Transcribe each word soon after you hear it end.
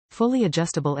Fully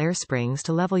adjustable air springs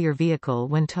to level your vehicle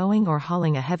when towing or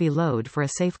hauling a heavy load for a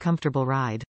safe, comfortable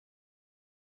ride.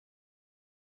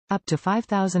 Up to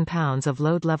 5,000 pounds of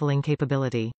load leveling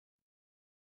capability.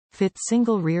 Fits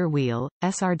single rear wheel,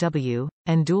 SRW,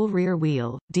 and dual rear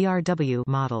wheel, DRW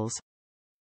models.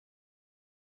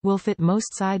 Will fit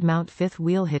most side mount fifth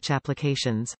wheel hitch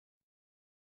applications.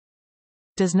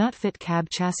 Does not fit cab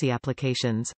chassis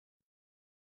applications.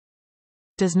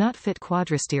 Does not fit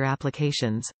Quadrasteer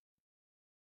applications.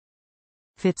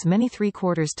 Fits many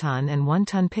 3/4 ton and 1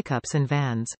 ton pickups and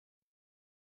vans.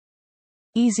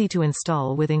 Easy to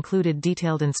install with included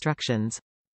detailed instructions.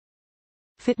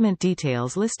 Fitment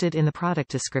details listed in the product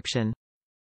description.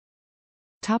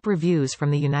 Top reviews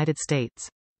from the United States.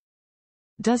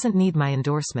 Doesn't need my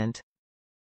endorsement.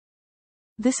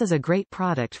 This is a great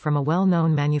product from a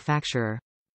well-known manufacturer.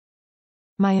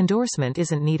 My endorsement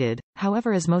isn't needed,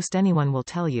 however, as most anyone will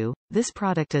tell you, this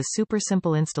product is super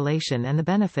simple installation and the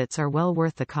benefits are well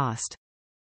worth the cost.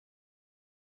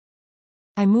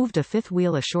 I moved a fifth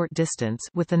wheel a short distance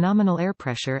with the nominal air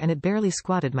pressure and it barely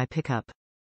squatted my pickup.